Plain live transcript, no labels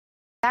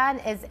Dan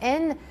is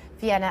in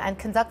Vienna and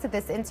conducted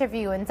this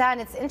interview. And Dan,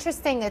 it's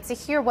interesting to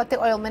hear what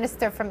the oil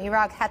minister from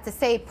Iraq had to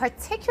say,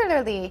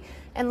 particularly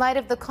in light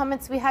of the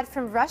comments we had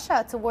from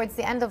Russia towards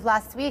the end of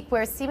last week,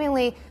 where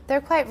seemingly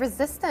they're quite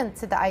resistant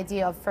to the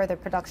idea of further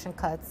production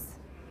cuts.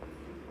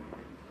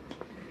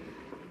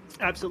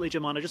 Absolutely,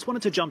 Jaman. I just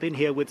wanted to jump in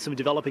here with some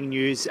developing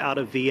news out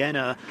of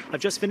Vienna. I've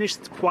just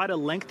finished quite a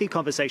lengthy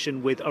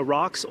conversation with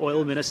Iraq's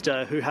oil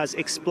minister, who has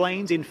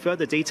explained in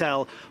further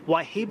detail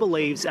why he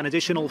believes an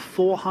additional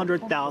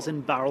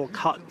 400,000 barrel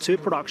cut to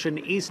production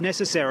is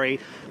necessary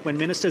when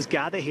ministers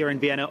gather here in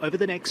Vienna over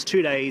the next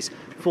 2 days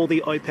for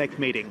the OPEC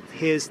meeting.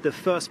 Here's the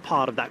first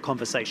part of that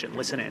conversation.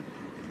 Listen in.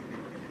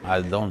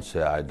 I don't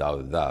say I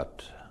doubt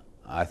that.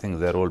 I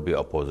think there will be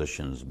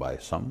oppositions by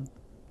some,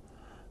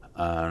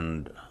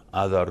 and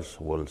others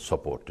will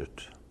support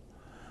it.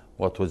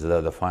 What was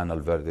the final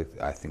verdict?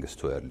 I think it's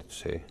too early to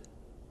say.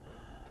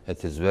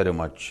 It is very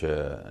much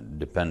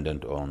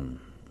dependent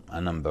on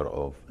a number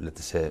of,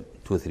 let's say,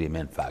 2 or 3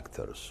 main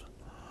factors.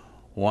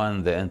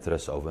 One, the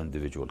interests of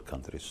individual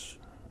countries,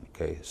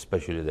 okay,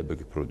 especially the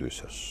big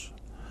producers.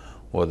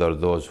 Whether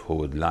those who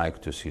would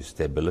like to see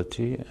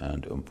stability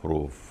and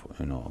improve,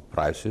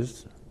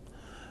 prices,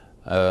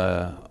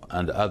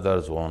 and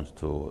others want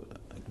to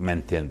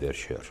maintain their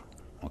share,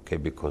 okay,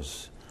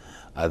 because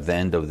at the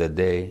end of the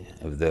day,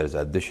 if there's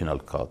additional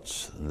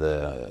cuts,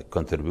 the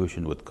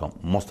contribution would come,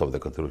 most of the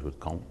contribution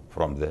would come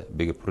from the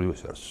bigger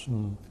producers.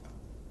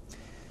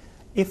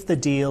 If the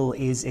deal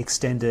is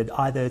extended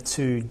either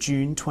to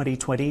June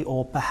 2020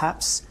 or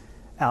perhaps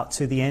out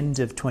to the end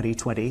of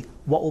 2020,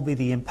 what will be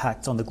the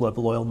impact on the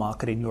global oil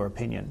market, in your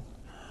opinion?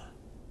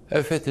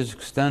 If it is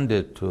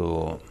extended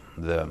to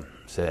the,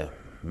 say,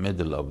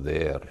 middle of the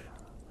year,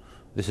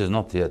 this is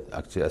not yet,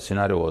 actually, a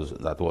scenario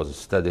that was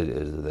studied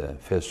is the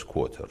first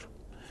quarter.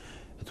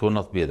 It will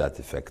not be that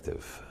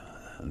effective.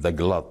 The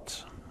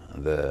glut,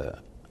 the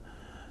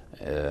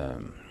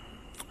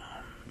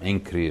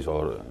increase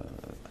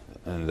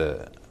in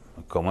the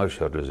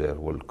commercial reserve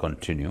will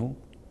continue,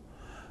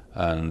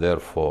 and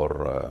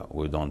therefore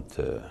we don't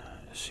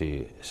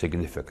see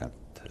significant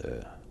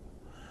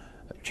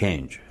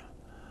change.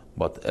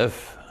 But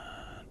if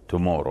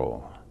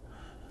tomorrow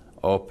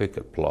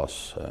OPEC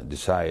Plus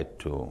decide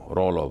to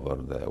roll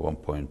over the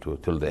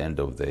 1.2 till the end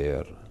of the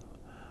year,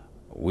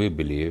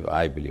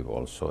 I believe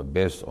also,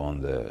 based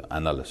on the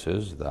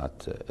analysis,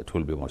 that it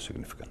will be more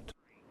significant.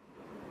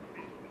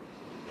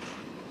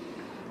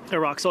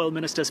 Iraq's oil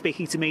minister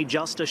speaking to me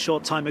just a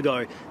short time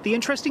ago. The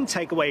interesting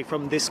takeaway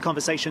from this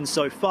conversation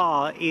so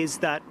far is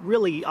that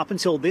really up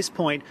until this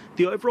point,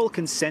 the overall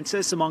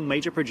consensus among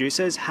major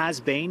producers has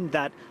been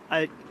that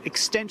an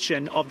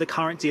extension of the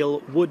current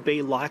deal would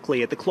be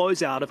likely at the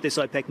closeout of this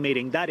OPEC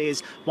meeting. That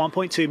is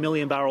 1.2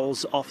 million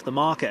barrels off the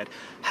market.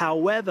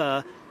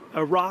 However,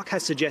 Iraq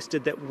has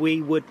suggested that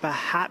we would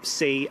perhaps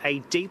see a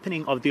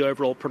deepening of the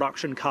overall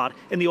production cut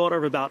in the order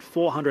of about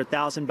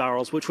 400,000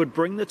 barrels, which would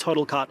bring the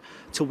total cut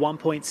to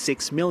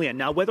 1.6 million.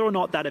 Now, whether or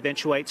not that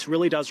eventuates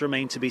really does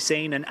remain to be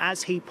seen. And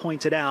as he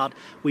pointed out,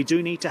 we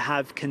do need to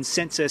have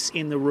consensus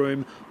in the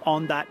room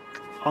on that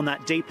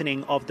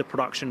deepening of the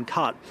production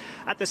cut.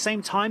 At the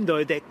same time,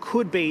 though, there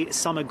could be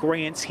some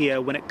agreement here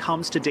when it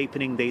comes to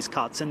deepening these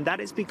cuts, and that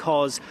is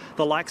because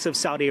the likes of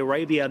Saudi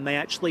Arabia may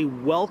actually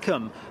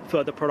welcome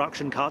further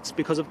production cuts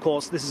because, of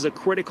course, this is a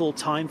critical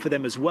time for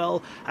them as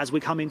well as we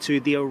come into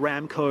the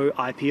Aramco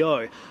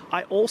IPO.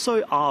 I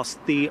also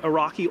asked the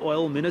Iraqi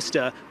oil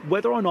minister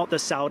whether or not the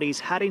Saudis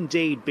had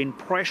indeed been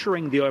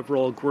pressuring the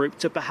overall group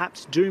to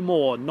perhaps do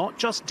more, not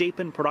just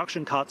deepen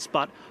production cuts,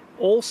 but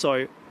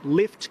also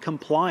lift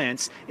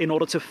compliance in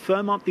order to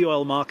firm up the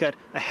oil market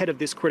ahead of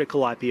this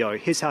critical IPO.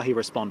 Here's how he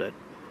responded.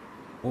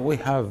 We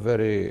have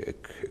very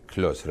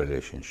close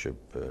relationship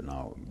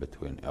now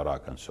between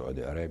Iraq and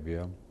Saudi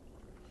Arabia.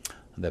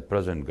 The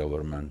present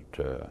government,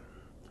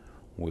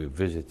 we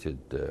visited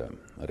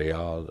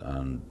Riyadh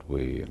and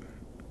we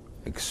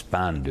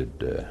expanded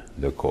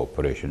the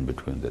cooperation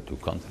between the 2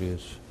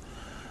 countries.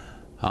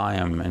 I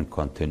am in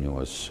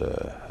continuous,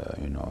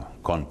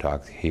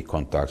 contact. He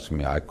contacts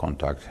me, I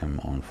contact him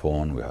on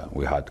phone.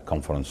 We had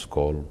conference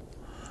call,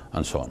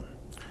 and so on.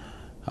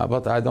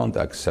 But I don't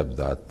accept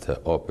that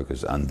OPEC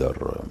is under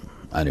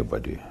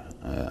anybody.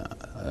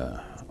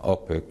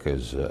 OPEC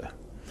is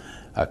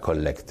a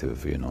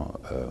collective,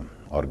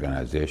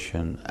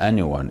 organization.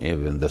 Anyone,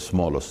 even the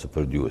smallest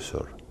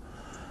producer,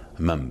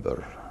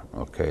 member,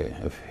 okay,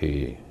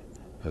 if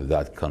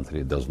that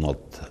country does not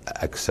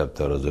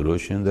accept a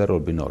resolution, there will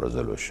be no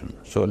resolution.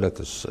 So let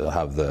us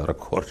have the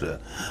record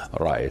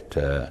right.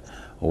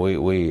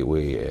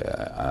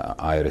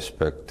 I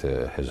respect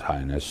His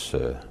Highness,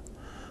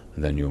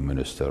 the new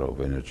Minister of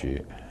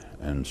Energy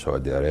in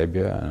Saudi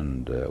Arabia,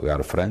 and we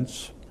are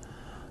friends.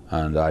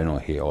 And I know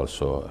he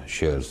also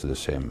shares the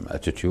same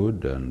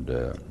attitude, and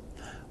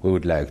we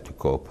would like to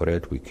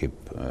cooperate. We keep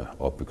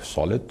OPEC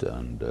solid,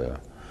 and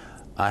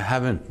I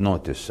haven't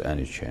noticed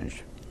any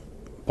change.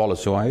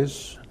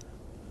 Policy-wise,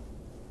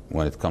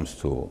 when it comes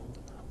to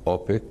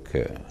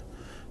OPEC,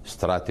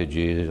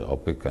 strategies,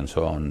 OPEC and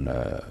so on,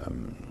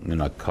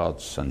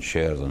 cuts and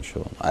shares and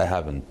so on. I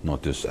haven't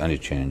noticed any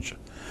change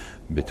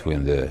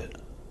between the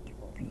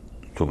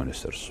two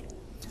ministers.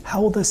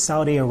 How will the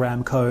Saudi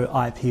Aramco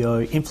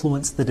IPO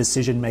influence the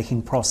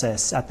decision-making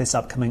process at this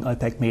upcoming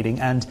OPEC meeting?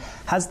 And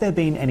has there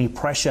been any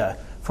pressure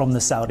from the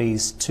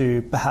Saudis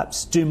to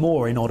perhaps do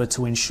more in order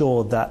to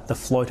ensure that the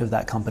float of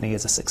that company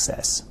is a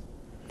success?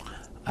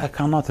 I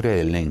cannot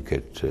really link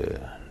it to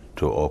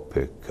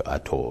OPEC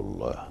at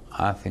all.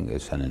 I think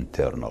it's an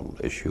internal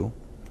issue,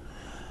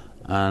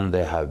 and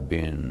they have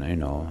been,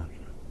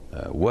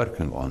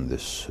 working on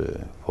this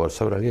for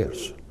several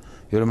years.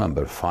 You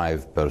remember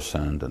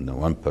 5% and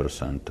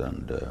 1%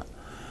 and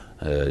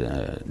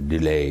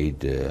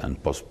delayed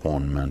and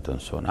postponement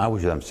and so on. I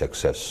wish them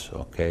success,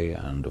 okay?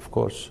 And of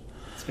course,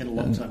 it's been a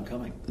long time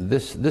coming.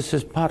 This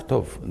is part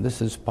of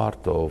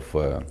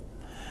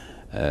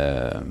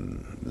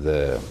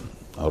the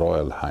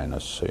Royal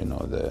Highness,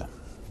 the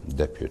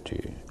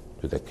Deputy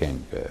to the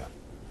King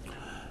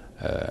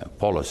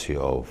policy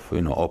of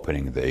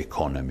opening the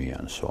economy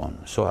and so on.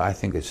 So I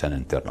think it's an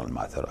internal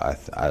matter.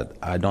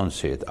 I don't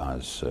see it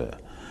as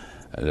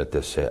let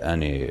us say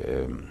any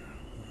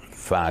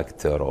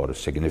factor or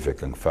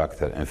significant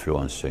factor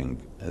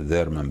influencing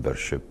their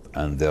membership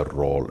and their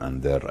role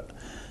and their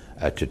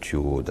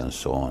attitude and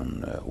so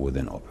on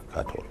within OPEC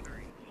at all.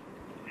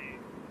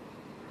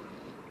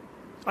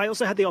 I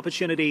also had the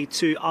opportunity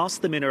to ask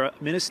the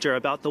minister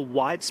about the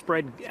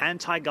widespread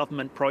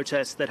anti-government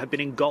protests that have been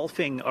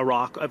engulfing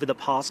Iraq over the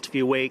past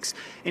few weeks.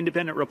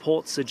 Independent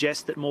reports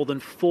suggest that more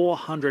than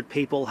 400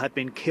 people have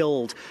been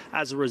killed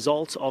as a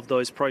result of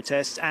those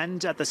protests,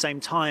 and at the same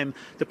time,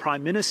 the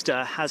Prime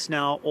Minister has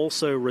now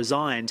also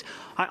resigned.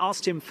 I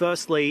asked him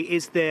firstly,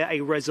 is there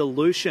a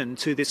resolution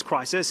to this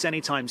crisis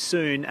anytime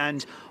soon?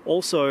 And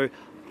also,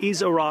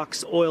 is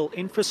Iraq's oil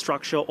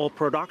infrastructure or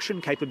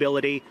production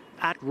capability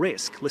at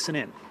risk? Listen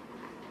in.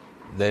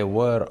 They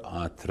were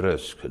at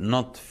risk,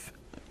 not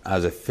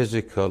as a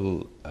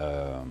physical,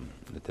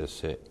 let us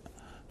say,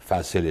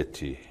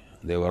 facility.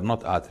 They were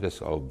not at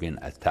risk of being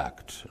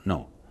attacked.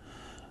 No,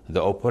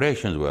 the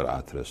operations were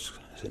at risk,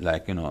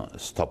 like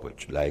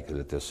stoppage, like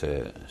let us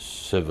say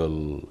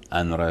civil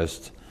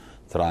unrest,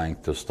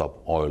 trying to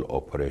stop oil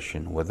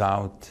operation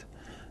without,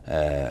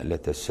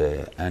 let us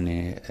say,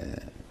 any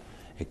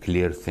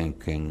clear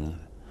thinking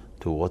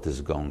to what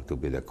is going to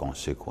be the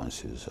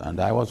consequences. And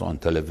I was on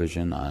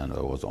television and I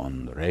was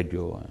on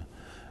radio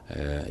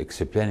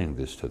explaining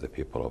this to the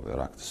people of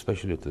Iraq,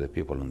 especially to the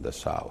people in the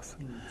south.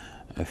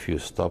 If you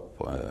stop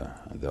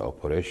the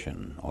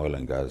operation, oil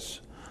and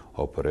gas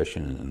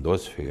operation in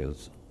those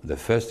fields, the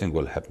first thing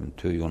will happen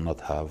to you will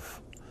not have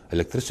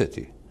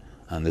electricity.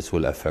 And this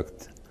will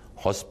affect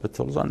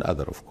hospitals and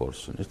other, of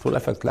course. It will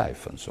affect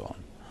life and so on.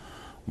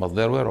 But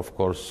there were, of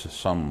course,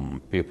 some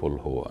people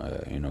who,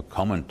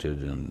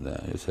 commented in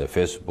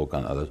Facebook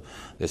and others.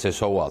 They say,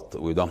 so what?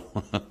 We don't,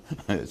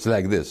 it's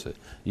like this,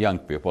 young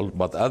people.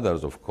 But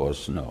others, of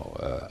course, no,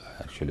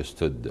 actually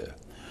stood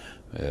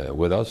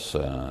with us,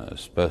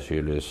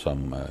 especially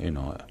some,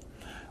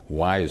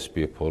 wise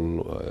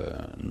people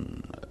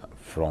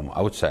from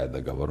outside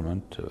the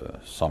government.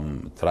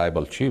 Some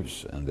tribal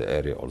chiefs in the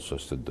area also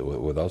stood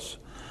with us.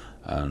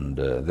 And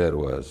there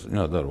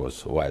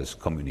was wise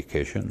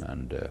communication,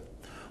 and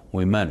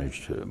we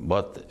managed,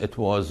 but it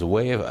was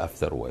wave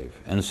after wave,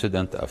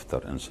 incident after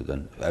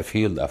incident, a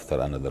field after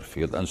another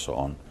field, and so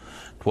on.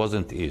 It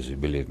wasn't easy,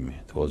 believe me.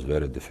 It was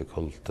very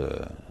difficult.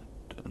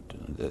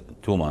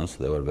 2 months,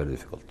 they were very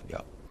difficult,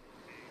 yeah.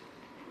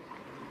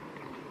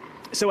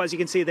 So as you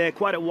can see there,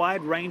 quite a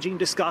wide-ranging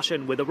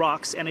discussion with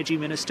Iraq's energy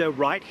minister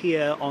right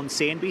here on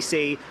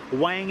CNBC,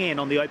 weighing in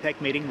on the OPEC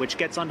meeting, which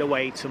gets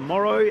underway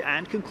tomorrow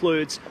and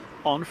concludes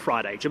on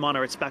Friday.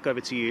 Jemana, it's back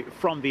over to you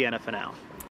from Vienna for now.